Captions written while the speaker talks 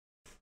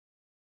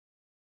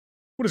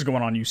What is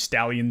going on, you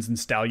stallions and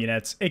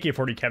stallionettes?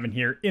 AK40 Kevin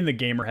here in the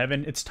gamer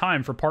heaven. It's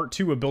time for part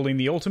 2 of building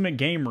the ultimate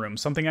game room,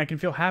 something I can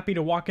feel happy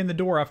to walk in the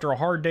door after a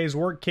hard day's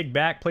work, kick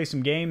back, play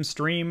some games,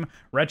 stream,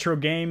 retro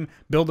game,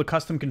 build a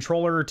custom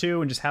controller or two,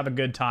 and just have a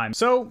good time.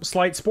 So,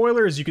 slight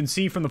spoiler, as you can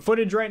see from the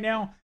footage right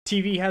now,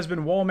 TV has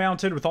been wall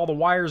mounted with all the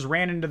wires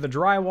ran into the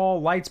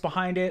drywall, lights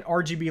behind it,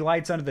 RGB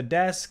lights under the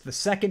desk. The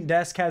second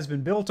desk has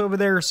been built over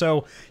there,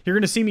 so you're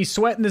going to see me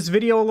sweat in this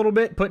video a little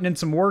bit, putting in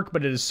some work,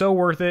 but it is so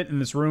worth it, and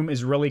this room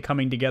is really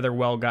coming together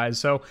well, guys.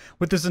 So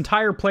with this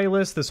entire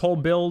playlist, this whole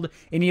build,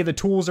 any of the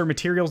tools or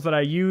materials that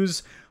I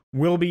use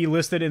will be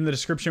listed in the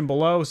description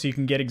below, so you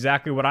can get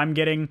exactly what I'm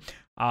getting.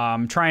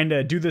 Trying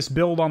to do this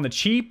build on the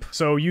cheap,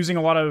 so using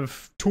a lot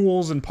of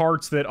tools and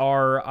parts that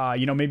are,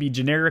 you know, maybe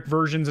generic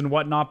versions and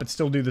whatnot, but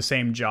still do the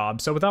same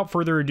job. So without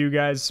further ado,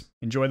 guys,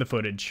 enjoy the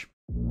footage.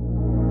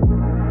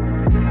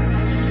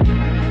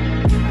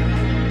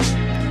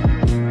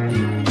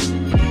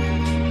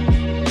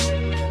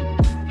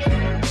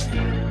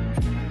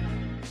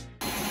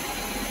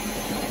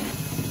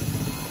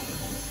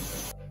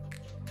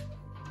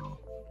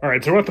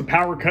 Alright, so we're at the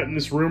power cut in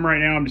this room right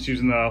now. I'm just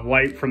using the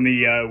light from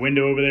the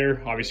window over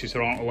there, obviously,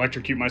 so I don't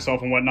electrocute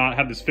myself and whatnot. I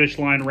have this fish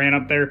line ran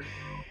up there,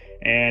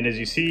 and as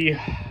you see,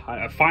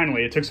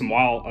 finally, it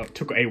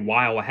took a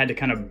while. I had to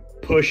kind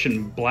of push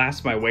and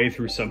blast my way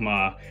through some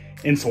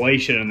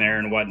insulation in there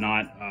and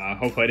whatnot.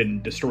 Hopefully I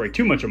didn't destroy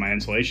too much of my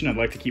insulation. I'd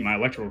like to keep my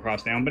electrical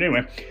costs down, but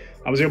anyway,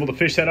 I was able to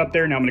fish that up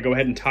there. Now I'm going to go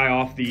ahead and tie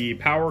off the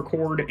power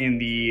cord and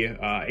the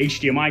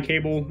HDMI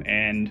cable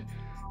and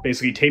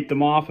basically tape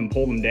them off and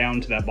pull them down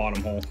to that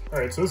bottom hole. All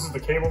right, so this is the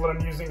cable that I'm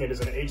using. It is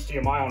an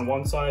HDMI on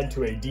one side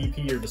to a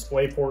DP or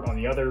display port on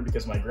the other,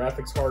 because my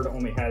graphics card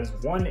only has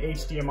one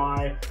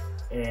HDMI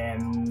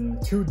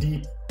and two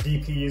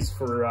DPs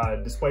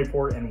for display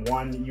port and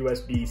one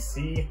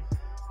USB-C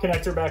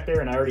connector back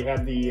there, and I already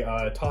have the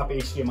top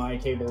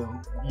HDMI cable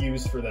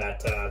used for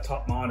that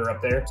top monitor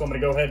up there. So I'm gonna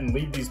go ahead and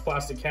leave these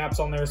plastic caps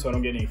on there so I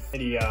don't get any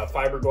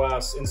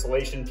fiberglass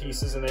insulation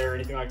pieces in there or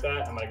anything like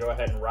that. I'm gonna go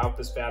ahead and route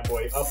this bad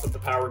boy up with the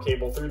power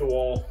cable through the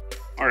wall.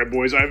 All right,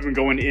 boys, I've been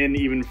going in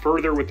even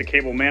further with the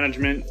cable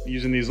management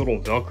using these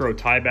little Velcro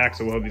tiebacks.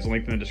 So we'll have these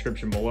linked in the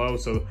description below.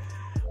 So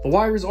the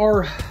wires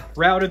are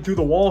routed through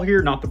the wall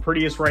here, not the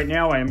prettiest right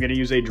now. I am going to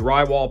use a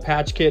drywall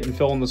patch kit and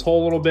fill in this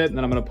hole a little bit, and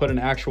then I'm going to put an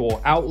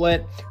actual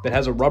outlet that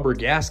has a rubber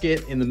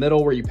gasket in the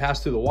middle where you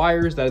pass through the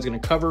wires. That is going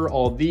to cover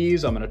all of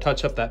these. I'm going to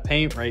touch up that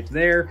paint right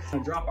there. I'm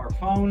going to drop our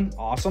phone.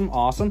 Awesome,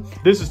 awesome.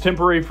 This is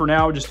temporary for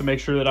now, just to make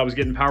sure that I was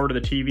getting power to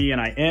the TV,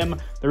 and I am.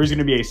 There is going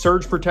to be a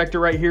surge protector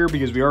right here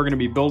because we are going to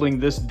be building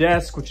this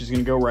desk, which is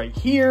going to go right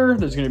here.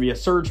 There's going to be a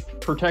surge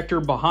protector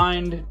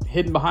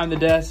hidden behind the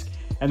desk.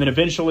 And then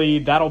eventually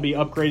that'll be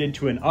upgraded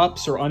to an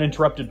UPS or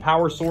uninterrupted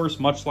power source,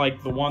 much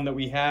like the one that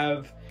we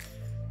have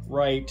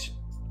right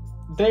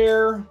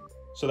there.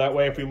 So that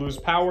way, if we lose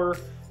power,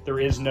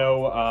 there is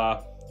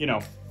no, you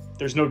know,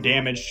 there's no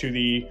damage to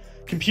the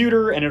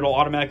computer, and it'll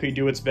automatically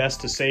do its best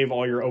to save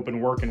all your open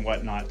work and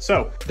whatnot.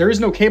 So there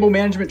is no cable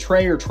management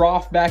tray or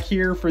trough back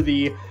here for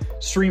the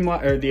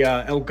Streamlight or the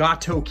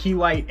Elgato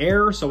Keylight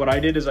Air. So what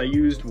I did is I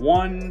used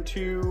 1,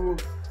 2,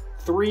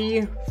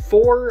 3,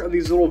 4 of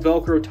these little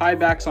Velcro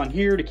tiebacks on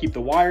here to keep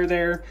the wire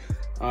there.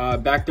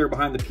 Back there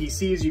behind the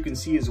PCs, you can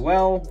see as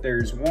well,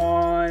 there's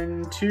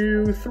 1,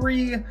 2,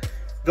 3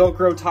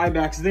 Velcro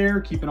tiebacks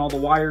there, keeping all the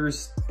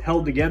wires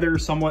held together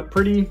somewhat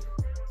pretty.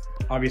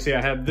 Obviously,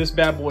 I have this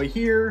bad boy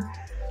here.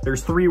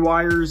 There's 3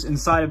 wires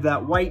inside of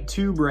that white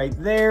tube right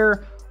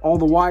there. All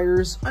the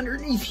wires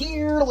underneath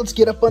here, let's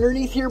get up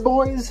underneath here,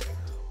 boys,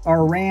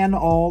 are ran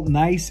all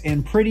nice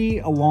and pretty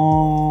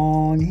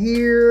along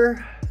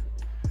here.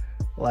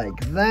 Like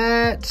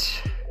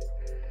that.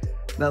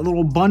 That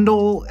little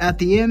bundle at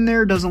the end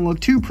there doesn't look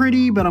too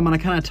pretty, but I'm gonna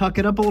kind of tuck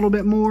it up a little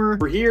bit more.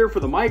 Over here for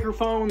the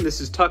microphone,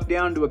 this is tucked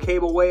down to a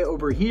cable way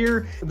over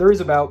here. There is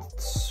about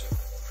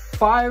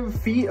 5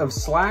 feet of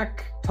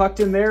slack tucked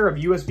in there of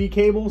USB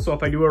cable. So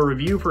if I do a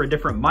review for a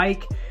different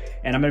mic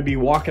and I'm gonna be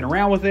walking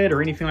around with it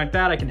or anything like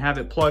that, I can have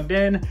it plugged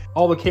in.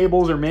 All the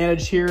cables are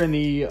managed here in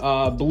the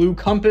blue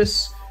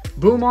compass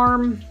boom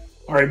arm.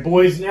 All right,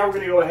 boys, now we're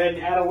gonna go ahead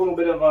and add a little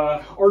bit of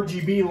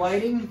RGB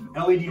lighting,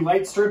 LED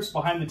light strips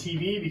behind the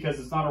TV,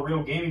 because it's not a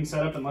real gaming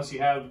setup unless you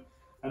have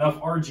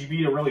enough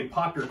RGB to really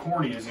pop your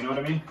corneas, you know what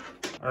I mean?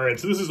 All right,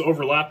 so this is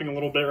overlapping a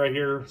little bit right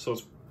here, so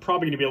it's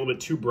probably gonna be a little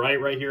bit too bright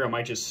right here. I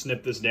might just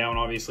snip this down,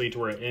 obviously, to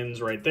where it ends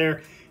right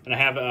there. And I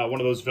have one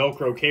of those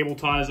Velcro cable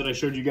ties that I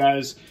showed you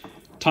guys,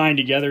 tying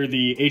together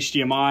the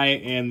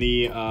HDMI and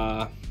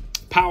the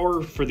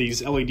power for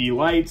these LED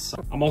lights.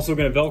 I'm also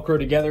gonna Velcro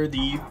together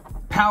the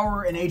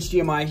power and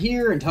HDMI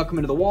here and tuck them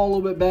into the wall a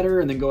little bit better,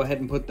 and then go ahead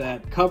and put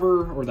that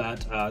cover or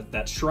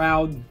that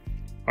shroud.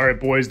 All right,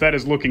 boys, that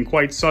is looking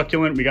quite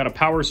succulent. We got a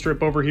power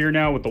strip over here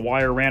now with the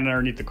wire ran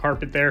underneath the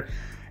carpet there.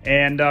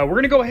 And we're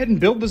gonna go ahead and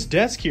build this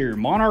desk here,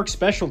 Monarch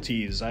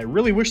Specialties. I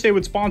really wish they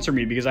would sponsor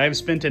me, because I have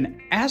spent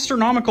an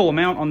astronomical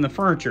amount on the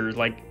furniture.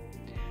 Like,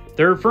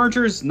 their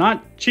furniture's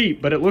not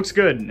cheap, but it looks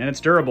good and it's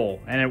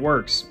durable and it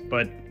works.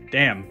 But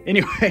Damn.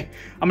 Anyway,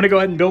 I'm gonna go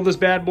ahead and build this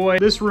bad boy.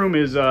 This room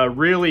is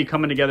really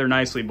coming together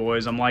nicely,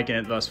 boys. I'm liking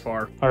it thus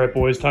far. All right,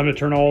 boys, time to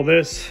turn all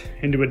this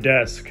into a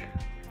desk.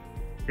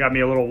 Got me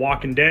a little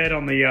Walking Dead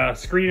on the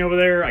screen over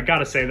there. I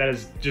gotta say, that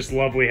is just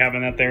lovely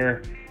having that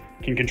there.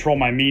 Can control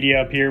my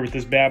media up here with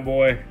this bad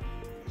boy.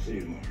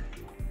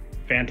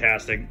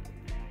 Fantastic.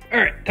 All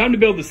right, time to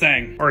build this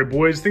thing. All right,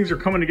 boys, things are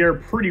coming together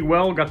pretty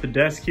well. Got the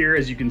desk here,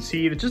 as you can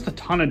see. There's just a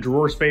ton of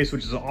drawer space,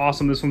 which is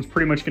awesome. This one's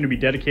pretty much gonna be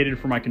dedicated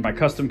for my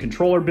custom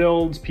controller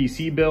builds,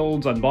 PC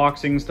builds,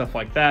 unboxing, stuff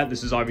like that.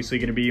 This is obviously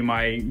gonna be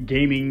my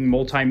gaming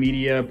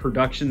multimedia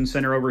production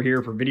center over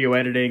here for video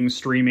editing,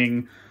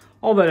 streaming,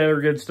 all that other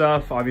good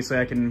stuff. Obviously,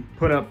 I can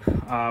put up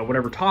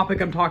whatever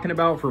topic I'm talking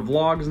about for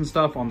vlogs and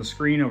stuff on the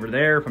screen over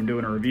there if I'm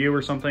doing a review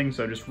or something.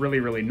 So just really,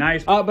 really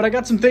nice. But I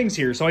got some things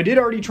here. So I did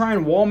already try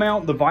and wall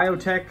mount the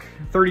Viotek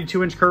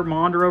 32-inch curved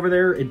monitor over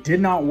there. It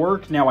did not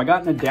work. Now, I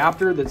got an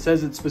adapter that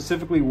says it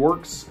specifically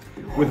works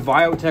with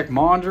Viotek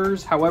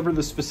monitors. However,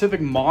 the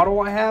specific model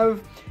I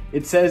have,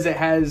 it says it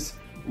has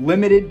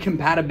limited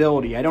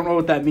compatibility. I don't know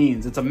what that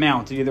means. It's a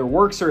mount. It either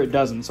works or it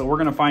doesn't. So we're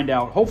going to find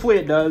out. Hopefully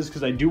it does,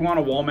 because I do want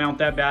to wall mount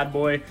that bad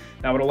boy.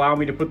 That would allow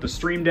me to put the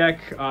Stream Deck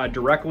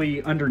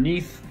directly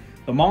underneath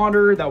the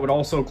monitor. That would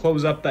also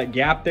close up that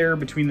gap there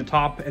between the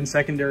top and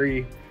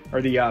secondary,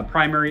 or the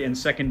primary and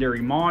secondary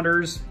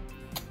monitors.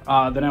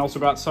 Then I also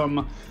got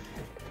some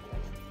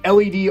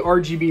LED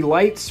RGB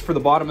lights for the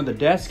bottom of the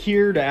desk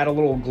here to add a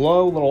little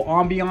glow, a little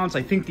ambiance.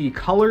 I think the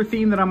color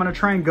theme that I'm going to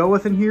try and go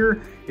with in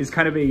here is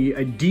kind of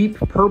a deep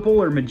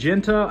purple or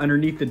magenta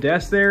underneath the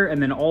desk there,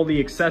 and then all the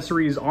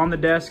accessories on the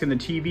desk and the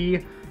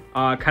TV,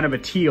 kind of a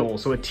teal.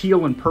 So a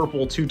teal and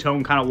purple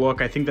two-tone kind of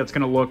look. I think that's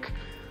going to look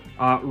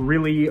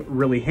really,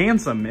 really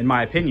handsome in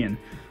my opinion.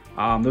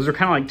 Those are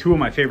kind of like two of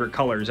my favorite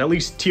colors, at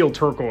least teal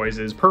turquoise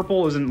is.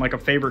 Purple isn't like a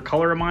favorite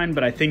color of mine,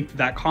 but I think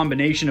that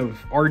combination of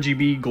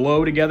RGB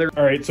glow together.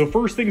 All right, so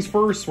first things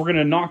first, we're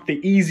gonna knock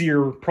the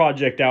easier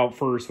project out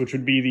first, which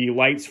would be the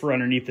lights for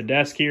underneath the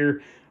desk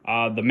here.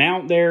 The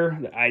mount there,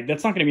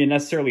 that's not gonna be a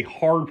necessarily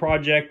hard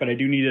project, but I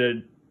do need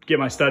to get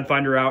my stud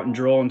finder out and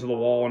drill into the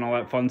wall and all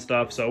that fun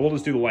stuff. So we'll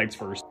just do the lights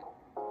first.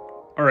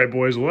 All right,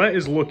 boys, well, that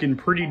is looking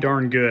pretty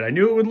darn good. I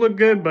knew it would look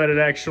good, but it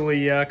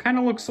actually kind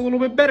of looks a little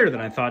bit better than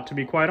I thought, to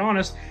be quite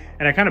honest.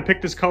 And I kind of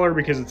picked this color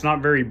because it's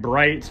not very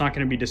bright. It's not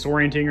going to be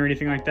disorienting or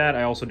anything like that.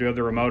 I also do have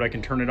the remote. I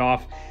can turn it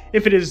off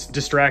if it is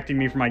distracting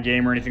me from my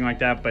game or anything like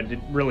that, but it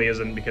really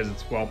isn't because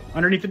it's, well,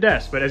 underneath the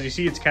desk. But as you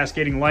see, it's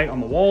cascading light on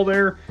the wall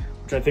there,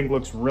 which I think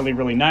looks really,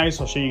 really nice.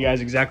 I'll show you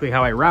guys exactly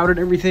how I routed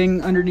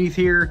everything underneath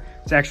here.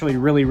 It's actually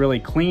really, really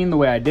clean the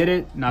way I did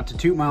it. Not to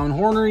toot my own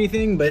horn or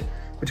anything, but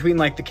between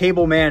like the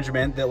cable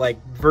management that like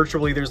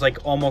virtually there's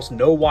like almost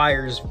no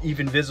wires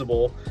even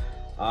visible.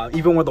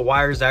 Even when the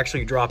wires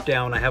actually drop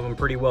down, I have them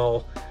pretty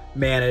well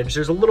managed.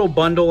 There's a little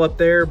bundle up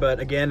there, but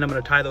again, I'm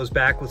gonna tie those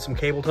back with some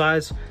cable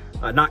ties.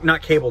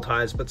 Not cable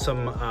ties, but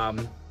some,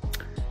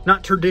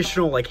 not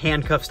traditional like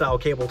handcuff style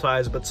cable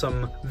ties, but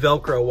some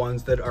Velcro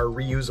ones that are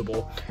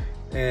reusable.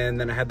 And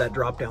then I have that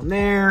drop down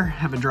there,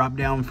 have a drop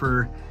down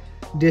for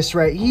this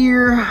right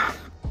here,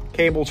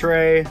 cable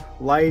tray,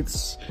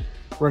 lights,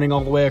 running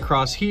all the way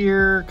across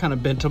here, kind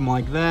of bent them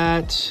like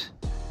that,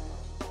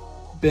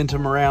 bent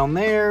them around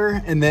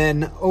there. And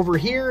then over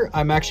here,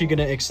 I'm actually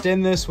gonna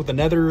extend this with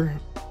another,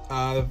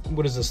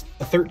 what is this,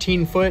 a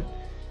 13 foot?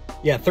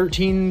 Yeah,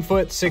 13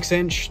 foot,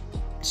 6-inch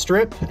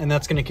strip. And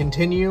that's gonna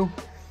continue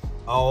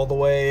all the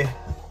way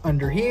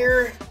under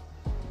here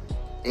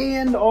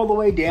and all the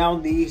way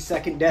down the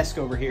second desk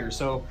over here.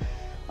 So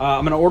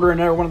I'm gonna order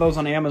another one of those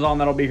on Amazon.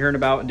 That'll be here in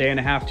about a day and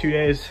a half, 2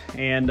 days.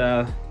 And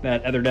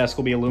that other desk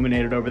will be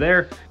illuminated over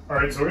there. All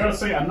right, so I gotta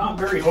say, I'm not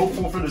very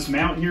hopeful for this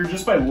mount here.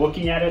 Just by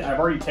looking at it, I've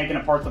already taken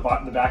apart the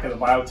back of the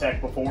Viotek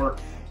before,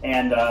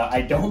 and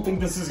I don't think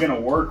this is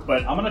gonna work,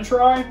 but I'm gonna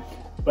try.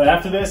 But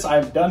after this,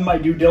 I've done my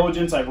due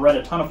diligence. I've read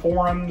a ton of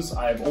forums.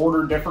 I've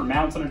ordered different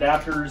mounts and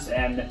adapters,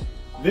 and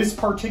this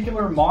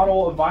particular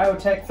model of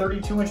Viotek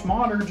 32-inch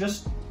monitor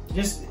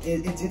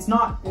it's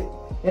not,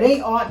 it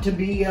ain't ought to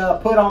be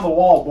put on the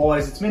wall,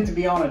 boys. It's meant to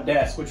be on a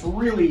desk, which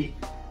really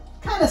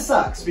kind of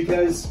sucks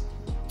because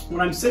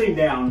when I'm sitting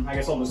down, I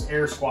guess I'll just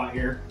air squat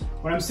here.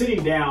 When I'm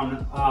sitting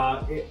down,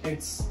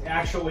 it's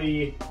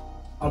actually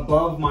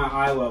above my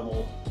eye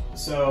level.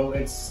 So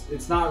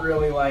it's not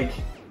really like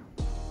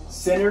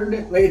centered.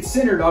 It's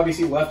centered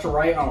obviously left to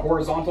right on a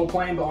horizontal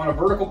plane, but on a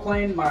vertical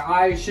plane, my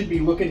eyes should be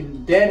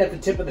looking dead at the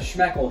tip of the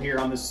schmeckle here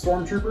on this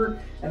stormtrooper,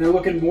 and they're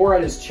looking more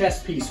at his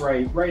chest piece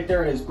right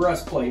there at his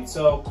breastplate.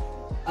 So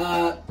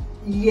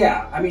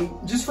yeah, I mean,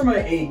 just from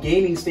a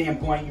gaming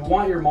standpoint, you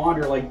want your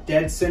monitor like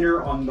dead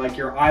center on like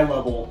your eye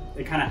level.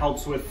 It kind of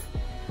helps with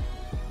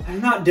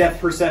not depth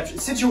perception,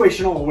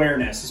 situational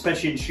awareness,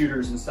 especially in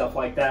shooters and stuff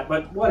like that,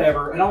 but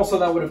whatever. And also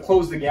that would have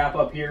closed the gap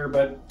up here,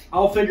 but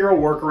I'll figure a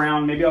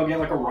workaround. Maybe I'll get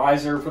like a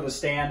riser for the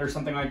stand or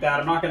something like that.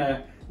 I'm not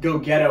gonna go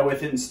ghetto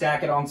with it and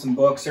stack it on some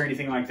books or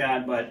anything like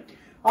that, but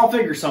I'll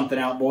figure something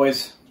out,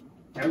 boys.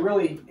 I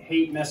really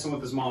hate messing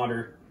with this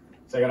monitor.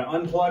 So I gotta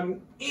unplug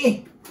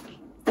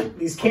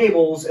these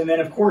cables, and then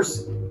of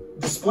course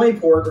display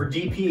port, or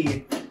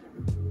DP,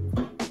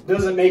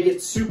 doesn't make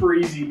it super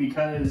easy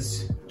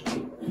because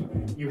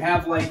you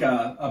have like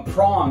a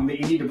prong that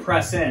you need to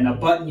press in, a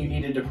button you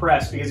need to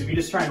depress, because if you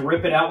just try and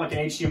rip it out like an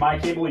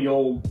HDMI cable,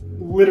 you'll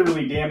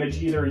literally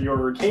damage either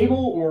your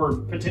cable or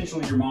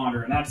potentially your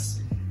monitor, and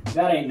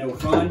that ain't no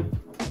fun.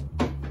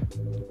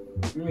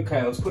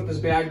 Okay, let's put this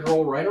bad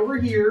girl right over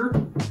here.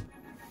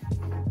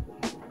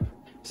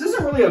 This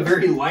isn't really a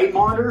very light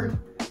monitor.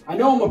 I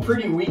know I'm a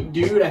pretty weak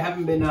dude. I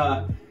haven't been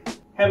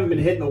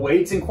hitting the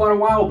weights in quite a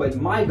while, but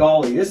my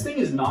golly, this thing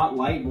is not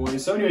light,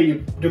 boys. So anyway,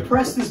 you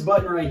depress this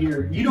button right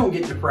here. You don't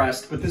get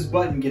depressed, but this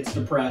button gets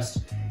depressed.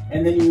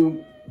 And then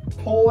you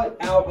pull it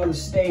out of the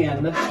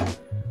stand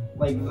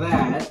like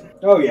that.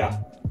 Oh yeah.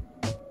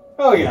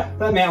 Oh yeah,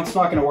 that mount's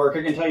not gonna work.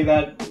 I can tell you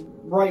that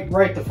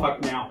right the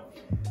fuck now.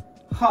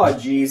 Oh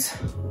geez.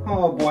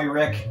 Oh boy,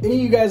 Rick. Any of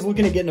you guys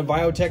looking at getting a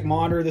Viotek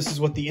monitor? This is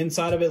what the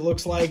inside of it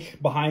looks like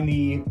behind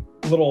the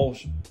little...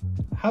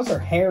 How's there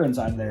hair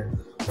inside there?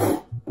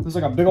 There's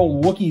like a big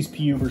old Wookiee's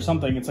pube or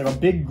something. It's like a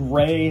big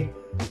gray...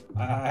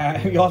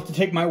 you'll have to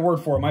take my word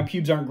for it. My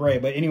pubes aren't gray.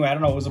 But anyway, I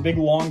don't know. It was a big,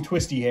 long,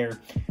 twisty hair.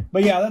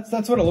 But yeah,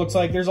 that's what it looks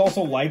like. There's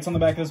also lights on the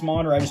back of this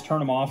monitor. I just turn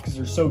them off because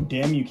they're so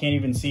dim you can't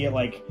even see it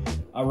like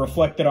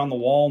reflected on the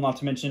wall. Not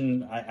to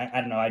mention, I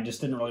don't know, I just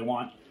didn't really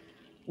want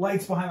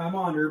lights behind my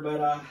monitor.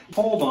 But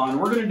hold on.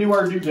 We're going to do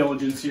our due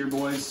diligence here,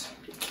 boys.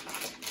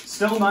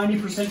 Still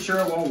 90% sure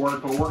it won't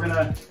work,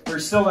 but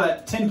there's still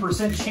that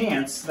 10%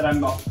 chance that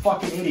I'm a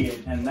fucking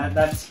idiot, and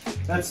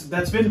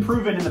that's been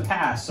proven in the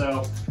past.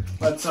 So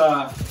let's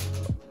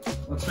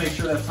make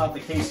sure that's not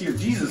the case here.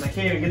 Jesus, I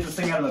can't even get this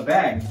thing out of the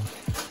bag.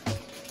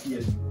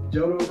 You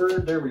dodo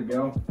bird. There we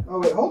go. Oh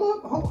wait,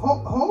 hold up,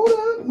 hold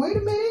up. Wait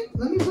a minute.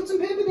 Let me put some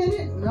pivot in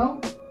it. No.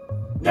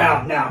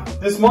 Now,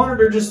 this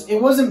monitor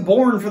it wasn't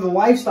born for the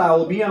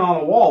lifestyle of being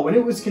on a wall. When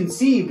it was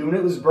conceived, when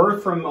it was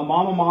birthed from a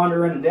mama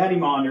monitor and a daddy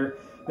monitor,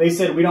 they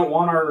said, we don't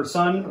want our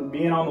son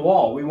being on the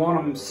wall. We want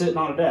him sitting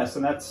on a desk,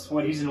 and that's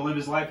what he's going to live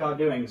his life out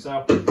doing.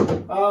 So,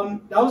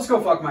 I'll just go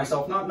fuck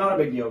myself. Not a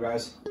big deal,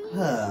 guys.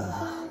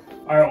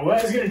 Alright, well,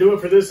 that is going to do it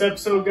for this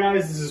episode,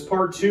 guys. This is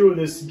part 2 of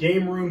this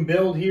game room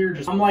build here.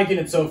 I'm liking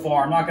it so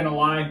far. I'm not going to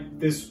lie.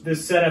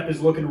 This setup is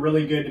looking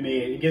really good to me.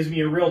 It gives me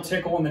a real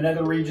tickle in the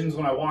nether regions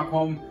when I walk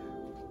home.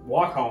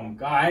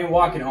 God, I ain't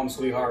walking home,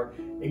 sweetheart.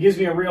 It gives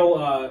me a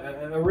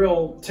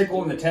real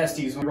tickle in the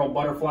testes, real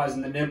butterflies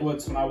in the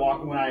niblets when I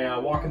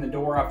walk in the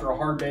door after a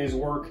hard day's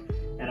work,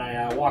 and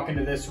I walk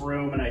into this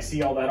room and I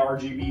see all that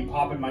RGB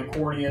popping my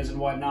corneas and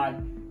whatnot.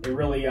 It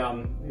really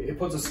it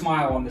puts a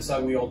smile on this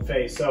ugly old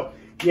face. So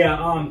yeah,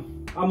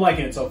 I'm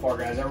liking it so far,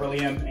 guys. I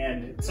really am,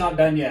 and it's not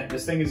done yet.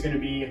 This thing is going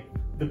to be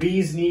the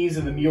bee's knees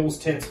and the mule's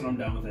tits when I'm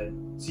done with it.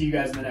 See you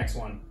guys in the next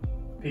one.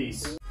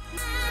 Peace.